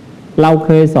เราเค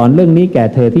ยสอนเรื่องนี้แก่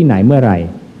เธอที่ไหนเมื่อไหร่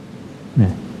น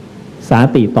ะสา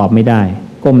ติตอบไม่ได้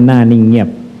ก้มหน้านิ่งเงียบ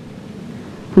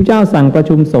ผู้เจ้าสั่งประ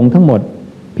ชุมสงฆ์ทั้งหมด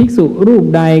ภิกษุรูป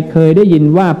ใดเคยได้ยิน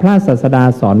ว่าพระศาสดา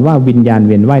สอนว่าวิญญาณเ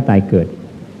วียนว่ายตายเกิด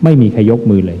ไม่มีใครยก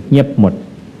มือเลยเงียบหมด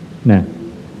นะ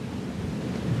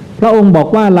พระองค์บอก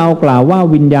ว่าเรากล่าวว่า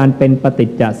วิญญาณเป็นปฏิจ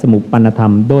จสมุปปนธรร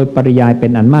มโดยปริยายเป็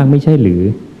นอันมากไม่ใช่หรือ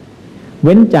เ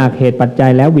ว้นจากเหตุปัจจั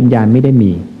ยแล้ววิญญาณไม่ได้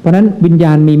มีเพราะนั้นวิญญ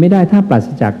าณมีไม่ได้ถ้าปราศ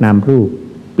จากนามรูป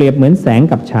เปรียบเหมือนแสง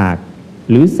กับฉาก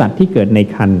หรือสัตว์ที่เกิดใน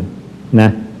ครรภ์นะ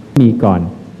มีก่อน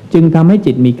จึงทำให้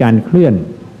จิตมีการเคลื่อน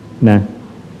นะ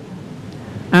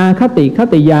อาคติค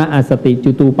ติยาอสติ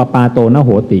จุตูปปาโตนโห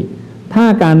ติถ้า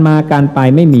การมาการไป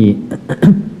ไม่มี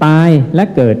ตายและ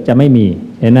เกิดจะไม่มี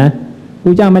เห็นนะพร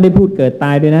ะเจ้าไม่ได้พูดเกิดต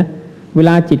ายด้วยนะเวล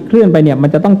าจิตเคลื่อนไปเนี่ยมัน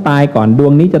จะต้องตายก่อนดว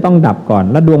งนี้จะต้องดับก่อน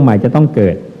แล้วดวงใหม่จะต้องเกิ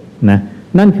ดนะ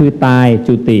นั่นคือตาย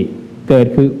จุติเกิด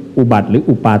คืออุบัติหรือ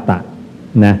อุปาตะ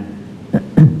นะ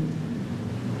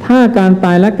ถ้าการต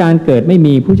ายและการเกิดไม่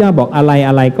มีพระเจ้าบอกอะไร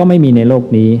อะไรก็ไม่มีในโลก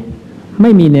นี้ไ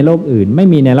ม่มีในโลกอื่นไม่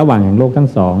มีในระหว่างแห่งโลกทั้ง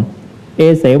สองเอ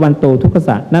เสวันโตทุกขส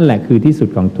ะนั่นแหละคือที่สุด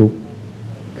ของทุกข์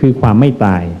คือความไม่ต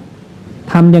าย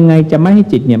ทำยังไงจะไม่ให้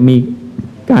จิตเนี่ยมี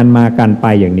การมาการไป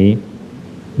อย่างนี้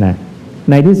นะ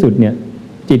ในที่สุดเนี่ย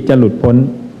จิตจะหลุดพ้น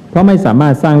เพราะไม่สามา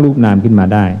รถสร้างรูปนามขึ้นมา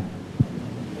ได้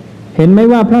เห็นไหม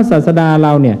ว่าพระศาสดาเร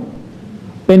าเนี่ย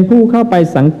เป็นผู้เข้าไป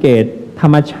สังเกตธร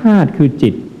รมชาติคือจิ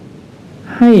ต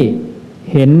ให้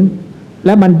เห็นแล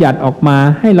ะบัญญัติออกมา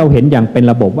ให้เราเห็นอย่างเป็น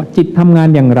ระบบว่าจิตทำงาน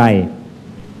อย่างไร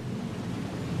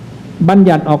บัญ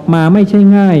ญัติออกมาไม่ใช่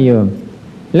ง่ายโยม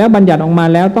แล้วบัญญัติออกมา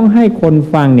แล้วต้องให้คน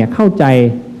ฟังเนี่ยเข้าใจ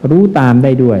รู้ตามไ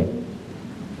ด้ด้วย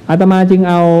อาตมาจึง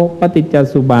เอาปฏิจจ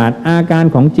สุบาทอาการ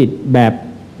ของจิตแบบ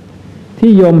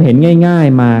ที่โยมเห็นง่าย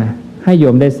ๆมาให้โย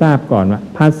มได้ทราบก่อนว่า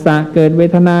ภาษะเกิดเว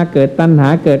ทนาเกิดตัณหา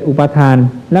เกิดอุปาทาน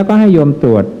แล้วก็ให้โยมตร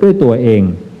วจด้วยตัวเอง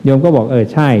โยมก็บอก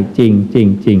ใช่จริงจริง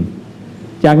จริง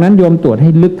จากนั้นโยมตรวจให้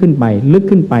ลึกขึ้นไปลึก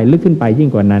ขึ้นไปลึกขึ้นไปยิ่ง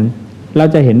กว่านั้นเรา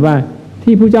จะเห็นว่า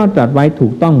ที่พระเจ้าตรัสไว้ถู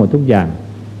กต้องหมดทุกอย่าง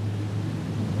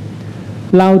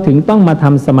เราถึงต้องมาท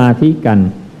ำสมาธิกัน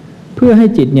เพื่อให้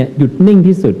จิตเนี่ยหยุดนิ่ง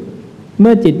ที่สุดเ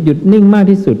มื่อจิตหยุดนิ่งมาก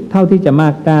ที่สุดเท่าที่จะมา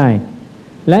กได้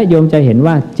และโยมจะเห็น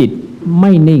ว่าจิตไ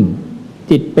ม่นิ่ง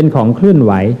จิตเป็นของเคลื่อนไห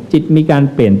วจิตมีการ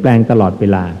เปลี่ยนแปลงตลอดเว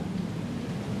ลา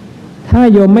ถ้า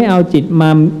โยมไม่เอาจิตมา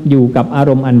อยู่กับอา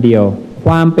รมณ์อันเดียวค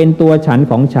วามเป็นตัวฉัน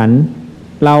ของฉัน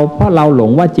เราเพราะเราหล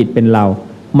งว่าจิตเป็นเรา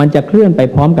มันจะเคลื่อนไป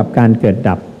พร้อมกับการเกิด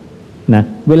ดับนะ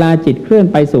เวลาจิตเคลื่อน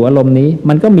ไปสู่อารมณ์นี้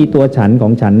มันก็มีตัวฉันขอ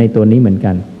งฉันในตัวนี้เหมือน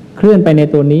กันเคลื่อนไปใน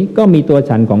ตัวนี้ก็มีตัว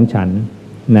ฉันของฉัน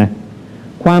นะ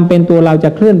ความเป็นตัวเราจะ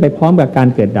เคลื่อนไปพร้อมกับการ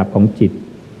เกิดดับของจิต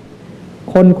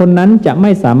คนคนนั้นจะไ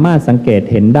ม่สามารถสังเกต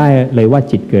เห็นได้เลยว่า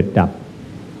จิตเกิดดับ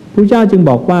พระเจ้าจึง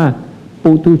บอกว่า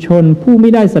ปุถุชนผู้ไ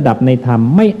ม่ได้สดับในธรรม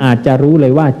ไม่อาจจะรู้เล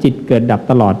ยว่าจิตเกิดดับ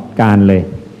ตลอดกาลเลย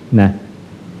นะ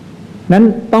นั้น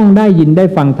ต้องได้ยินได้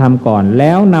ฟังธรรมก่อนแ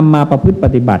ล้วนำมาประพฤติป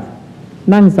ฏิบัติ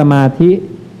นั่งสมาธิ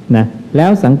นะแล้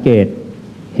วสังเกต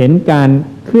เห็นการ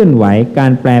เคลื่อนไหวกา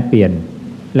รแปรเปลี่ยน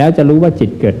แล้วจะรู้ว่าจิต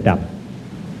เกิดดับ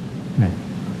นะ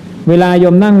เวลาโย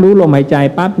มนั่งรู้ลมหายใจ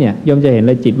ปั๊บเนี่ยโยมจะเห็นเ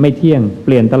ลยจิตไม่เที่ยงเป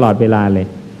ลี่ยนตลอดเวลาเลย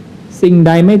สิ่งใ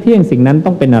ดไม่เที่ยงสิ่งนั้นต้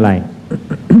องเป็นอะไร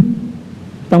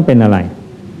ต้องเป็นอะไร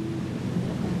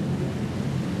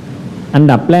อัน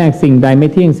ดับแรกสิ่งใดไม่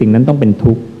เที่ยงสิ่งนั้นต้องเป็น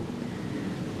ทุกข์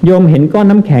โยมเห็นก้อน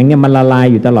น้ำแข็งเนี่ยมันละลาย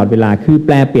อยู่ตลอดเวลาคือแป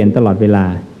รเปลี่ยนตลอดเวลา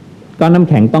ก้อนน้ำ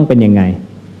แข็งต้องเป็นยังไง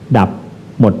ดับ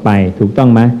หมดไปถูกต้อง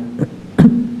ไหม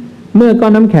เมื่อก้อ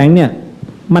นน้ำแข็งเนี่ย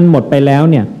มันหมดไปแล้ว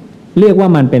เนี่ยเรียกว่า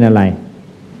มันเป็นอะไร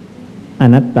อ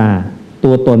นัตตา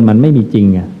ตัวตนมันไม่มีจริง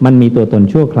อ่ะมันมีตัวตน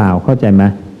ชั่วคราวเข้าใจไหม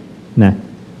นะ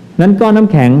นั้นก้อนน้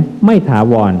ำแข็งไม่ถา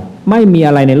วรไม่มีอ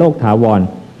ะไรในโลกถาวร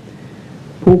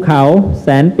ภูเขาแส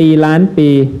นปีล้านปี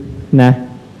นะ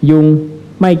ยุง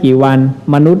ไม่กี่วัน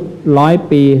มนุษย์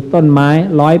100 ปีต้นไม้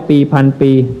100 ปีพัน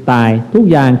ปีตายทุก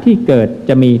อย่างที่เกิด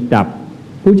จะมีดับ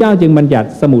พระเจ้าจึงบัญญัติ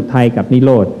สมุทัยกับนิโ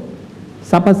รธ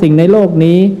สรรพสิ่งในโลก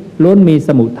นี้ล้วนมีส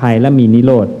มุทัยและมีนิโ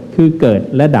รธคือเกิด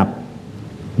และดับ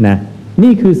นะ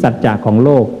นี่คือสัจจะของโ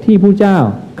ลกที่พระเจ้า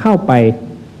เข้าไป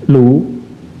รู้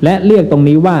และเรียกตรง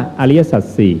นี้ว่าอริยสัจ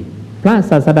สี่พระ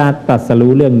ศาสดาตรัส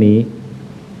รู้เรื่องนี้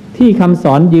ที่คำส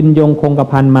อนยืนยงคงกระ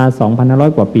พันมา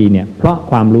 2,500 กว่าปีเนี่ยเพราะ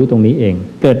ความรู้ตรงนี้เอง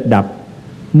เกิดดับ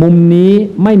มุมนี้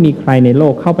ไม่มีใครในโล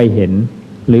กเข้าไปเห็น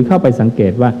หรือเข้าไปสังเก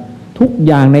ตว่าทุก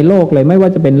อย่างในโลกเลยไม่ว่า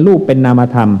จะเป็นรูปเป็นนาม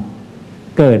ธรรม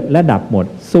เกิดและดับหมด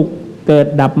สุขเกิด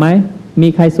ดับไหมมี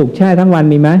ใครสุขแช่ทั้งวัน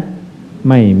มีไหม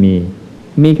ไม่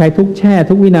มีใครทุกข์แช่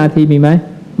ทุกวินาทีมีไหม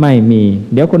ไม่มี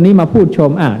เดี๋ยวคนนี้มาพูดช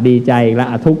มดีใจอีกแล้ว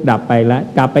ทุกข์ดับไปแล้ว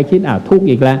กลับไปคิดทุกข์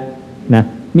อีกแล้วนะ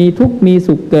มีทุกข์มี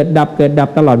สุขเกิดดับ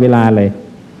ตลอดเวลาเลย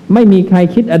ไม่มีใคร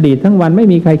คิดอดีตทั้งวันไม่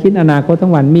มีใครคิดอนาคตทั้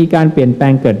งวันมีการเปลี่ยนแปล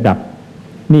งเกิดดับ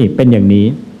นี่เป็นอย่างนี้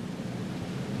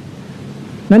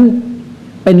นั้น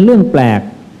เป็นเรื่องแปลก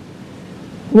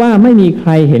ว่าไม่มีใค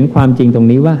รเห็นความจริงตรง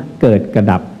นี้ว่าเกิดกระ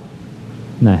ดับ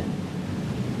นะ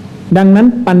ดังนั้น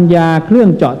ปัญญาเครื่อง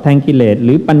เจาะแทงกิเลสห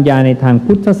รือปัญญาในทาง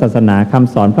พุทธศาสนาค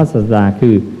ำสอนพระศาสดา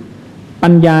คือปั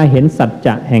ญญาเห็นสัจจ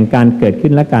ะแห่งการเกิดขึ้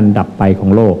นและการดับไปขอ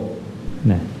งโลก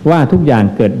นะว่าทุกอย่าง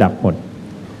เกิดดับหมด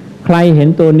ใครเห็น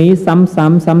ตัวนี้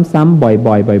ซ้ำๆ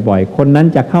บ่อยๆคนนั้น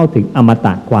จะเข้าถึงอมต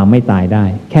ะความไม่ตายได้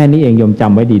แค่นี้เองโยมจ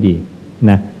ำไว้ดีๆ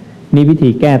นะนี่วิธี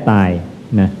แก้ตาย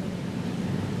นะ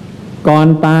ก่อน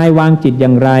ตายวางจิตอย่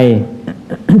างไร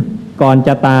ก่อนจ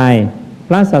ะตายพ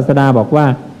ระศาสดาบอกว่า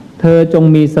เธอจง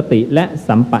มีสติและ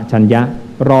สัมปชัญญะ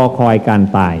รอคอยการ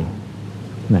ตาย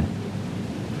นะ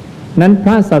นั้นพ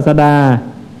ระศาสดา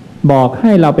บอกใ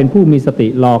ห้เราเป็นผู้มีสติ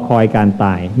รอคอยการต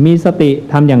ายมีสติ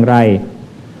ทำอย่างไร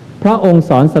พระองค์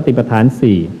สอนสติปัฏฐาน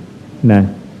4นะ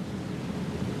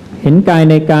เห็นกาย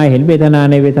ในกายเห็นเวทนา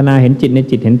ในเวทนาเห็นจิตใน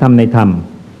จิตเห็นธรรมในธรรม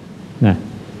นะ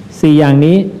4อย่าง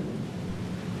นี้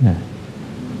นะ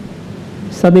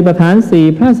สติปัฏฐาน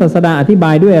4พระศาสดาอธิบ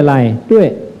ายด้วยอะไรด้วย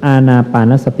อานาปา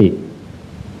นสติ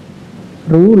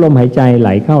รู้ลมหายใจไหล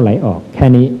เข้าไหลออกแค่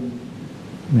นี้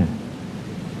นะ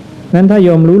นั้นถ้าโย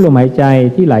มรู้ลมหายใจ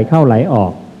ที่ไหลเข้าไหลออ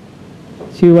ก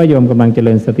ชื่อว่าโยมกำลังเจ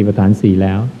ริญสติปัฏฐาน4แ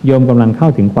ล้วโยมกำลังเข้า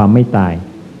ถึงความไม่ตาย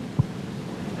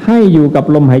ให้อยู่กับ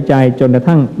ลมหายใจจนกระ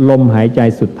ทั่งลมหายใจ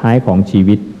สุดท้ายของชี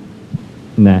วิต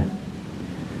นะ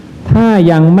ถ้า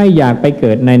ยังไม่อยากไปเ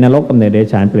กิดในนรกกำเนิดเดรัจ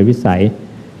ฉานเปรตวิสัย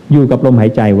อยู่กับลมหา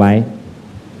ยใจไว้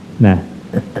นะ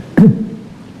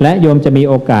และโยมจะมี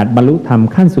โอกาสบรรลุธรรม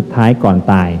ขั้นสุดท้ายก่อน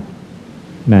ตาย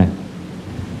นะ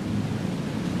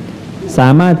สา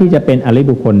มารถที่จะเป็นอริย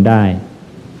บุคคลได้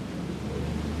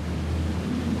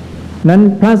นั้น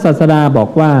พระศาสดาบอก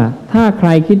ว่าถ้าใคร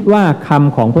คิดว่าค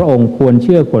ำของพระองค์ควรเ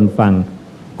ชื่อควรฟัง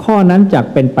ข้อนั้นจัก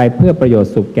เป็นไปเพื่อประโยช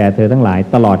น์สุขแก่เธอทั้งหลาย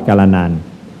ตลอดกาลนาน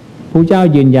พระเจ้า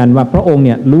ยืนยันว่าพระองค์เ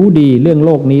นี่ยรู้ดีเรื่องโ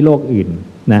ลกนี้โลกอื่น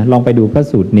นะลองไปดูพระ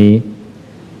สูตรนี้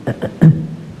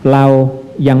เรา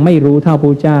ยังไม่รู้เท่าพร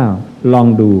ะเจ้าลอง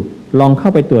ดูลองเข้า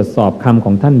ไปตรวจสอบคำข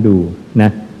องท่านดูน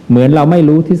ะเหมือนเราไม่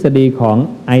รู้ทฤษฎีของ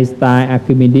ไอน์สไตน์อาร์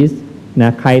คิมิดีสนะ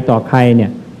ใครต่อใครเนี่ย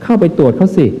เข้าไปตรวจเขา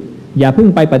สิอย่าเพิ่ง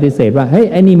ไปปฏิเสธว่าเฮ้ย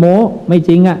ไอ้นี่โม้ไม่จ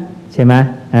ริงอ่ะใช่ไหม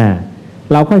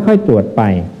เราค่อยๆตรวจไป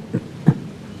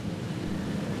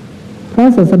พระ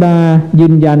ศาสดายื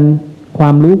นยันควา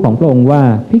มรู้ของพระองค์ว่า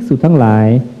ภิกษุทั้งหลาย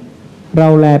เรา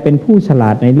แลเป็นผู้ฉลา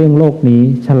ดในเรื่องโลกนี้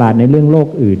ฉลาดในเรื่องโลก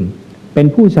อื่นเป็น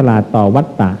ผู้ฉลาดต่อวัฏ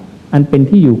ฏะอันเป็น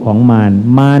ที่อยู่ของม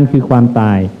ารคือความต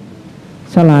าย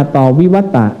ฉลาดต่อวิวัฏ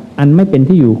ฏะอันไม่เป็น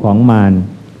ที่อยู่ของมาร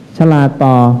ฉลาด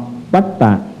ต่อวัฏฏ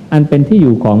ะอันเป็นที่อ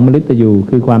ยู่ของมฤตยู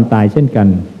คือความตายเช่นกัน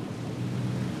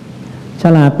ฉ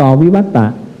ลาดต่อวิวัฏฏะ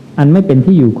อันไม่เป็น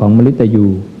ที่อยู่ของมฤตยู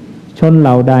ชนเห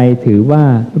ล่าใดถือว่า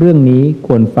เรื่องนี้ค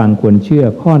วรฟังควรเชื่อ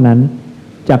ข้อนั้น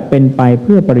จักเป็นไปเ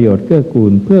พื่อประโยชน์เกื้อกู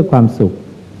ลเพื่อความสุข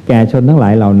แก่ชนทั้งหลา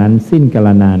ยเหล่านั้นสิ้นกาล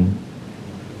นาน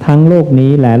ทั้งโลก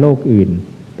นี้และโลกอื่น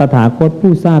ตถาคต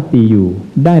ผู้ทราบดีอยู่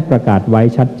ได้ประกาศไว้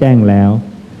ชัดแจ้งแล้ว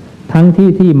ทั้งที่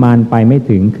ที่มารไปไม่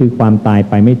ถึงคือความตาย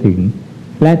ไปไม่ถึง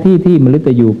และที่ที่มฤต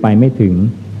ยูไปไม่ถึง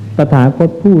ตถาคต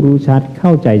ผู้รู้ชัดเข้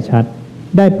าใจชัด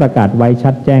ได้ประกาศไว้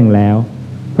ชัดแจ้งแล้ว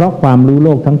เพราะความรู้โล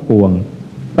กทั้งปวง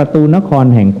ประตูนคร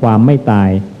แห่งความไม่ตาย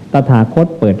ตถาคต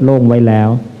เปิดโล่งไว้แล้ว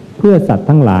เพื่อสัตว์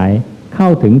ทั้งหลายเข้า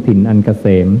ถึงถิ่นอันเกษ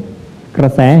มกระ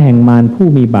แสแห่งมารผู้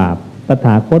มีบาปตถ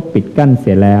าคตปิดกั้นเ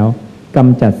สียแล้วก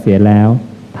ำจัดเสียแล้ว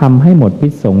ทำให้หมดพิ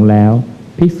ษสงแล้ว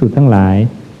ภิกษุทั้งหลาย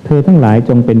เธอทั้งหลาย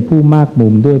จงเป็นผู้มากมุ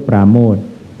มด้วยปราโมทย์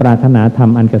ปรารถนาธรรม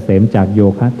อันเกษมจากโย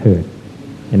คะเถิด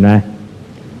เห็นไหม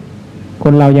ค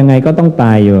นเรายังไงก็ต้องต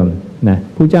ายโยมนะ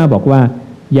ผู้เจ้าบอกว่า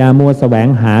อย่ามัวแสวง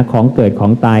หาของเกิดขอ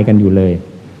งตายกันอยู่เลย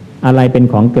อะไรเป็น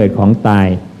ของเกิดของตาย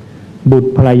บุต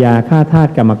รภรรยาข้าทาส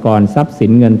กรรมกรทรัพย์สิ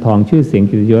นเงินทองชื่อเสียง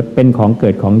กิตยศเป็นของเกิ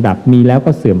ดของดับมีแล้ว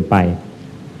ก็เสื่อมไป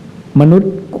มนุษ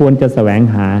ย์ควรจะแสวง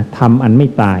หาธรรมอันไม่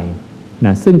ตายน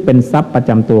ะซึ่งเป็นทรัพย์ประ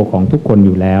จำตัวของทุกคนอ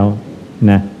ยู่แล้ว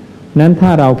นะนั้นถ้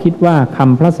าเราคิดว่าค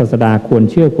ำพระศาสดาควร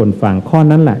เชื่อควรฟังข้อ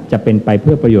นั้นแหละจะเป็นไปเ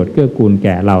พื่อประโยชน์เกื้อกูลแ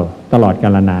ก่เราตลอดกา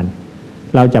ลนาน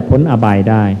เราจะพ้นอบาย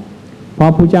ได้เพรา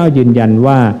ะพระเจ้ายืนยัน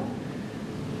ว่า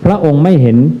พระองค์ไม่เ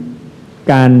ห็น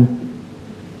การ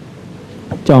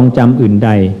จองจำอื่นใด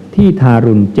ที่ทา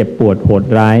รุณเจ็บปวดโหด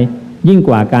ร้ายยิ่งก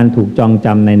ว่าการถูกจองจ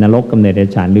ำในนรกกำเนิดเดรัจ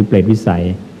ฉานหรือเปรตวิสัย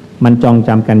มันจองจ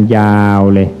ำกันยาว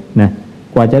เลยนะ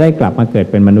กว่าจะได้กลับมาเกิด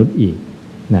เป็นมนุษย์อีก